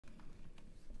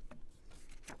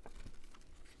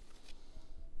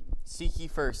Seek ye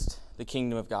first the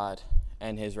kingdom of God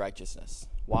and his righteousness.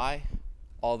 Why?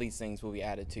 All these things will be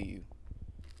added to you.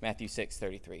 Matthew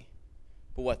 6:33.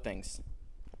 But what things?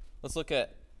 Let's look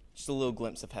at just a little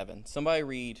glimpse of heaven. Somebody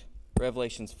read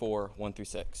Revelations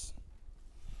 4:1-6.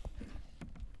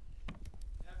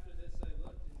 After this I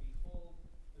looked, and behold,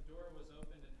 a door was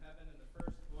opened in heaven, and the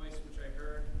first voice which I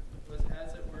heard was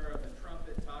as it were of a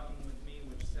trumpet talking with me,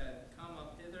 which said, Come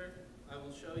up hither, I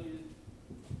will show thee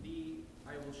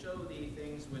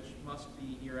things which must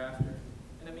be hereafter.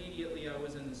 And immediately I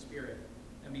was in the Spirit,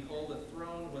 and behold, a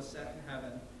throne was set in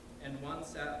heaven, and one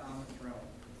sat on the throne.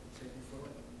 Say before.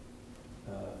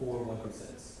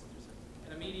 4:1-6.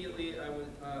 And immediately I was,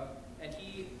 and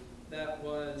he that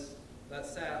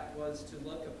sat was to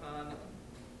look upon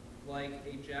like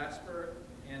a jasper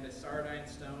and a sardine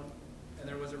stone, and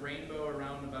there was a rainbow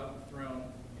around about the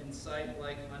throne, in sight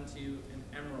like unto an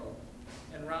emerald.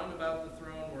 And round about the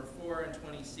throne were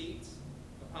 24 seats.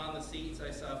 Upon the seats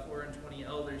I saw 24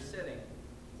 elders sitting,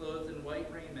 clothed in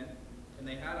white raiment, and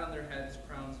they had on their heads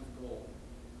crowns of gold.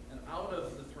 And out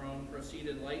of the throne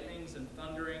proceeded lightnings and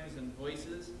thunderings and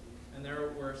voices, and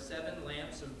there were 7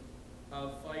 lamps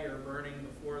of fire burning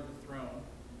before the throne,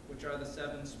 which are the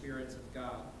 7 spirits of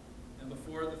God. And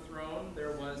before the throne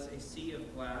there was a sea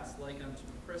of glass like unto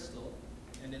crystal,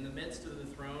 and in the midst of the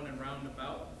throne and round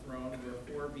about the throne were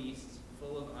 4 beasts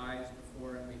full of eyes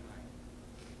before and behind.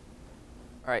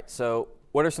 All right, so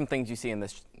what are some things you see in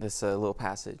this little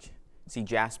passage? You see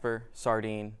jasper,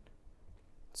 sardine,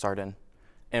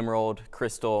 emerald,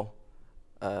 crystal,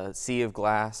 sea of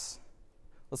glass.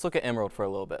 Let's look at emerald for a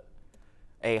little bit.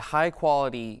 A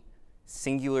high-quality,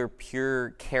 singular,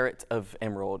 pure carat of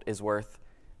emerald is worth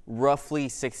roughly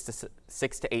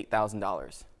 $6,000 to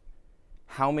 $8,000.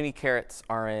 How many carats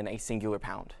are in a singular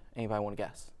pound? Anybody want to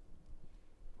guess?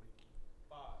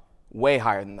 5. Way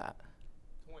higher than that.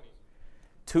 20.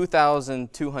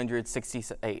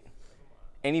 2,268.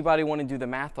 Anybody want to do the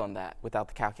math on that without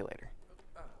the calculator?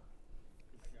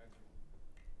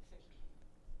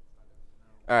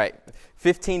 All right,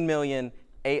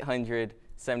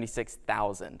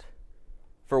 15,876,000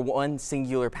 for one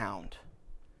singular pound.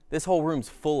 This whole room's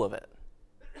full of it.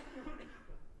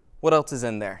 What else is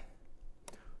in there?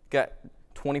 Got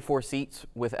 24 seats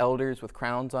with elders with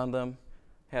crowns on them.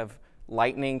 Have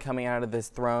lightning coming out of this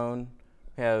throne.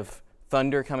 We have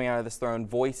thunder coming out of this throne.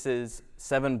 Voices,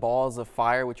 7 balls of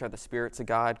fire, which are the spirits of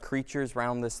God. Creatures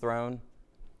round this throne.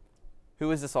 Who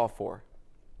is this all for?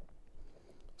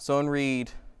 Someone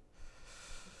read,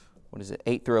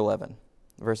 8-11,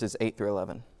 verses 8-11.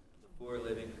 The 4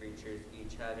 living creatures,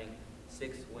 each having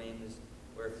 6 wings,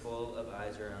 were full of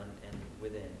eyes around and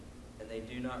within. And they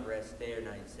do not rest day or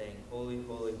night, saying, Holy,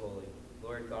 holy, holy,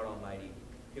 Lord God Almighty,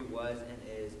 who was and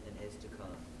is to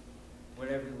come.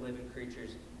 Whenever the living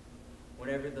creatures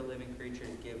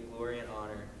give glory and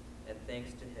honor and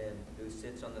thanks to him who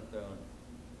sits on the throne,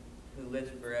 who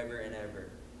lives forever and ever.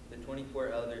 The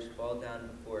 24 elders fall down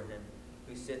before him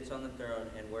who sits on the throne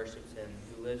and worships him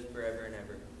who lives forever and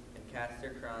ever, and cast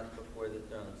their crowns before the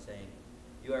throne, saying,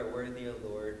 You are worthy, O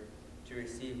Lord, to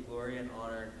receive glory and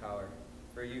honor and power,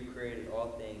 for you created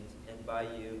all things, and by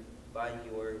your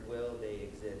will they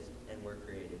exist and were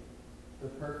created. The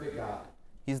perfect God.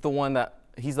 He's the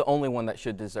only one that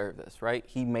should deserve this, right?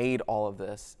 He made all of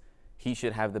this. He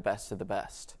should have the best of the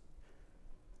best.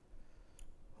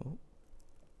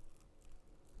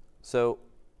 So,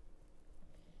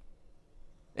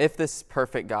 if this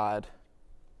perfect God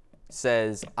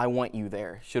says, I want you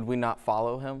there, should we not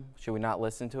follow him? Should we not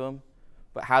listen to him?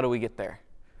 But how do we get there?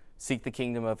 Seek the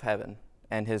kingdom of heaven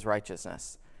and his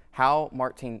righteousness. How?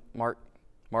 Mark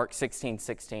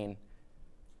 16:16.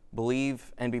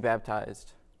 Believe and be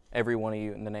baptized, every one of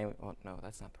you, in the name of... Oh, no,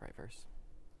 that's not the right verse.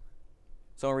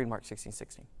 Someone read Mark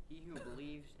 16:16. He who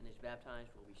believes and is baptized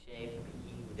will be saved, but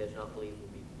he who does not believe will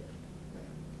be condemned.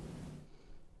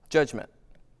 Judgment.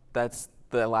 That's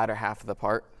the latter half of the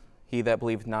part. He that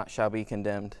believeth not shall be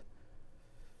condemned.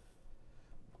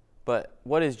 But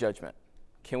what is judgment?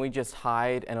 Can we just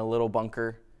hide in a little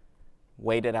bunker,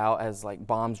 wait it out as like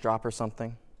bombs drop or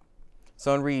something?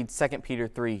 Someone read 2 Peter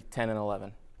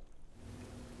 3:10-11.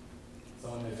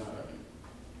 Someone who's not ready.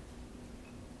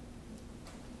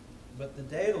 But the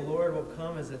day of the Lord will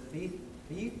come as a thief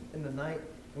in the night,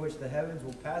 in which the heavens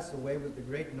will pass away with a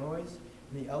great noise,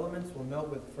 and the elements will melt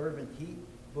with fervent heat.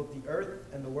 Both the earth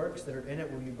and the works that are in it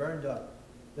will be burned up.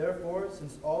 Therefore,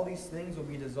 since all these things will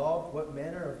be dissolved, what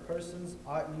manner of persons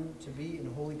ought you to be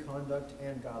in holy conduct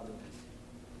and godliness?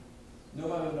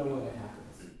 Nobody will know when it happens.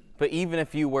 But even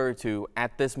if you were to,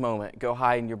 at this moment, go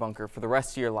hide in your bunker for the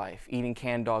rest of your life, eating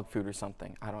canned dog food or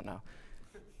something, I don't know.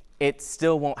 it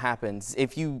still won't happen.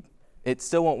 It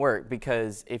still won't work,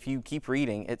 because if you keep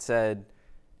reading, it said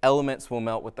elements will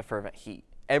melt with the fervent heat.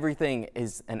 Everything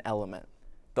is an element.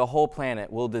 The whole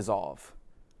planet will dissolve.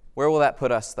 Where will that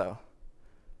put us, though?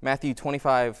 Matthew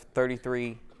 25,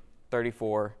 33,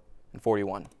 34, and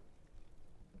 41. Matthew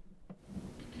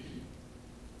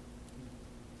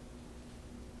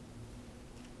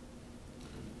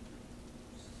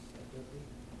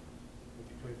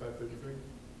 25, 33.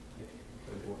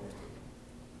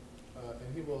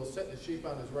 And he will set the sheep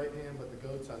on his right hand, but the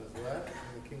goats on his left.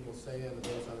 And the king will say unto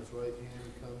those on his right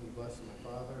hand, Come, ye blessed of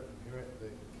my Father, inherit the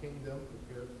kingdom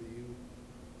prepared for you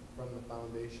from the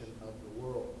foundation of the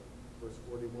world. Verse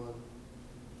 41.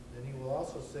 Then he will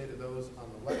also say to those on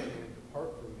the left hand,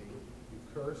 Depart from me, you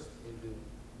cursed, into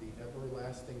the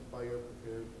everlasting fire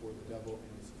prepared for the devil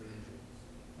and his angels.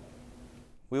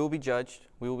 We will be judged,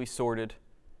 we will be sorted,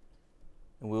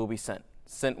 and we will be sent.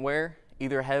 Sent where?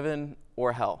 Either heaven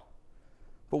or hell.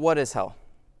 But what is hell?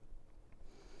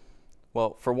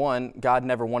 Well, for one, God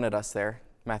never wanted us there,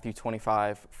 Matthew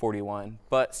 25, 41,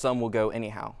 but some will go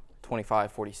anyhow,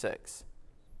 25, 46.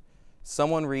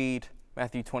 Someone read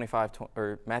Matthew 5,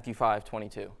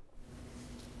 22.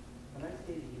 And I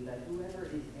say to you that whoever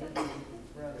is angry with his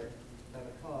brother without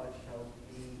a cause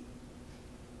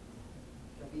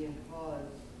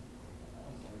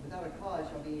without a cause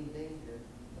shall be in danger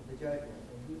of the judgment.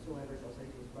 And whosoever shall say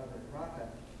to his brother, Raka,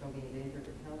 shall be in danger of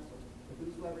the council. But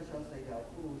whosoever shall say, Thou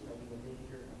fool, shall be in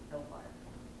danger of hellfire.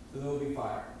 So there will be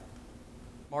fire.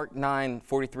 Mark 9,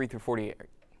 43 through 48.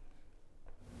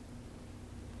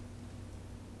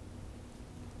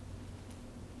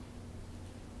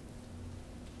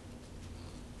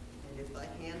 And if thy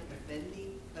hand offend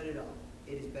thee, cut it off.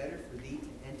 It is better for thee to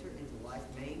enter into life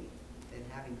maimed than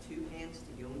having two hands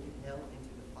to go into hell, into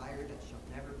the fire that shall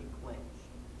never be quenched.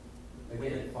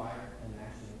 Again, fire and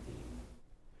gnashing of teeth.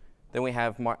 Then we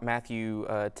have Matthew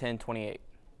 10, 28.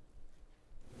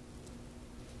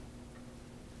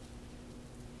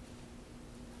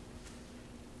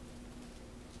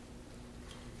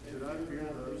 Do not fear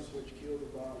those which kill the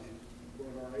body, but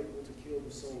are able to kill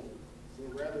the soul. So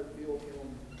rather fear him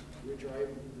which are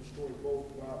able to destroy both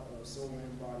soul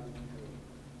and body in hell.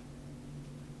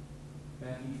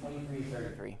 Matthew 23,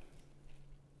 33.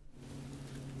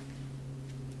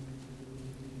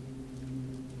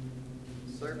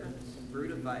 Serpents,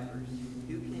 brood of vipers,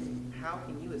 how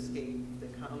can you escape the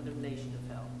condemnation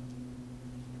of hell?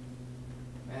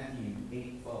 Matthew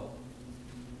 8, 12.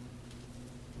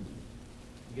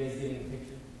 You guys getting a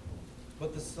picture?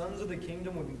 But the sons of the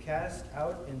kingdom will be cast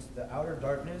out into the outer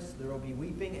darkness. There will be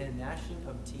weeping and gnashing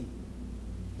of teeth.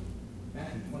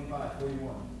 Matthew 25,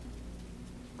 41.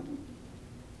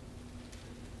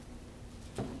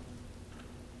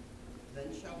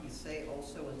 Then shall he say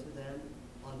also unto them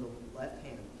on the left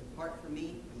hand, Depart from me,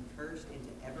 ye cursed, into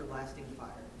everlasting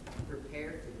fire,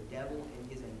 prepared for the devil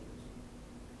and his angels.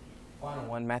 Final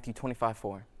one, Matthew 25,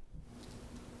 4.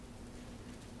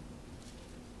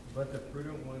 But the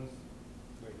prudent ones,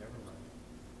 wait, never mind.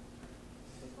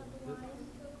 But the wise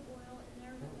took oil in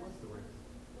their What's the word?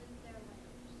 with their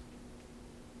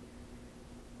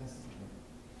lamps.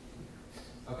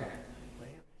 Okay.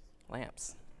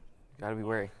 Lamps. Gotta be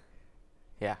wary.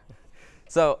 Yeah.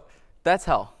 So that's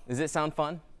hell. Does it sound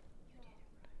fun?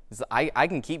 I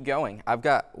can keep going. I've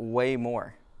got way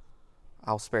more.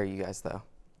 I'll spare you guys though.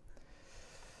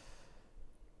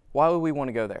 Why would we want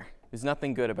to go there? There's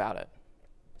nothing good about it.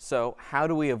 So how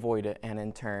do we avoid it and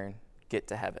in turn get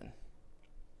to heaven?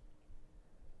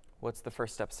 What's the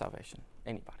first step of salvation?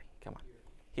 Anybody? Come on.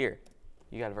 Here.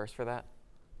 You got a verse for that?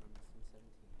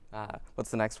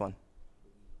 What's the next one?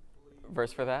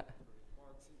 Verse for that?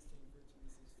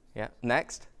 Yeah.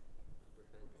 Next?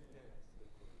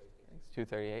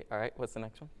 2:38. All right. What's the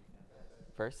next one?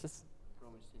 Verses?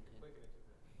 Romans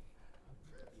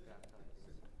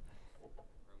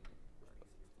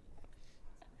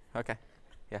 10:10. Okay.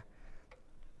 Yeah.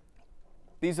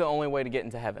 These are the only way to get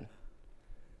into heaven.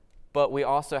 But we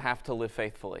also have to live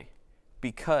faithfully,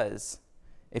 because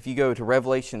if you go to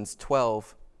Revelations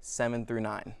 12, 7 through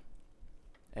 9,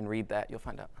 and read that, you'll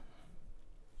find out.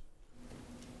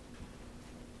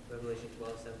 Revelation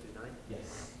 12, 7 through 9.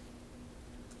 Yes.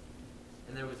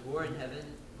 And there was war in heaven.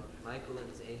 Michael and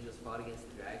his angels fought against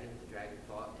the dragon. The dragon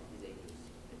fought and his angels,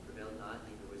 and prevailed not,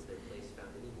 neither was their place found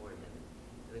any more in heaven.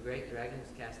 And the great dragon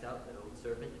was cast out, that old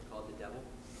serpent, called the devil,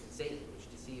 and Satan,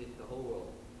 which deceiveth the whole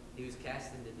world. He was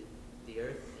cast into the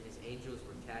earth, and his angels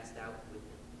were cast out with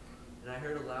him. And I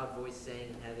heard a loud voice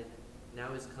saying in heaven,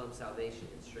 Now is come salvation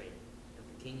and strength, and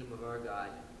the kingdom of our God,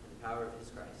 and the power of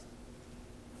his Christ.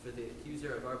 For the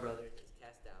accuser of our brethren is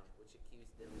cast down, which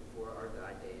accused before our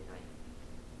God day and night.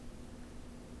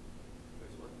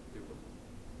 Verse 1 through 1.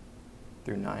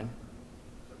 Through 9.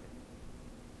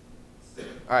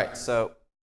 All right, so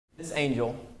this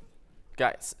angel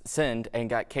got sinned and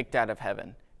got kicked out of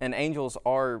heaven. And angels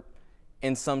are,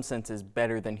 in some senses,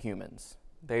 better than humans.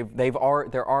 They're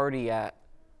already at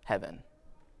heaven.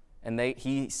 And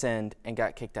he sinned and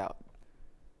got kicked out.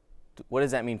 What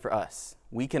does that mean for us?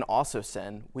 We can also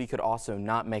sin. We could also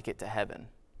not make it to heaven.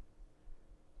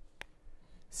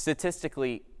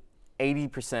 Statistically,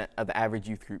 80% of the average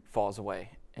youth group falls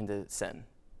away into sin.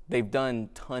 They've done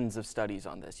tons of studies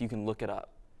on this. You can look it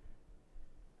up.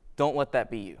 Don't let that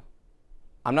be you.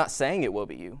 I'm not saying it will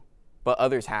be you, but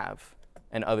others have,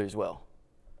 and others will.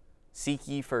 Seek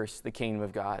ye first the kingdom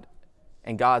of God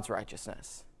and God's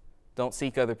righteousness. Don't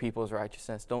seek other people's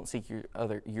righteousness. Don't seek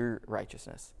your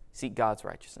righteousness. Seek God's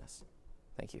righteousness.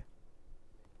 Thank you.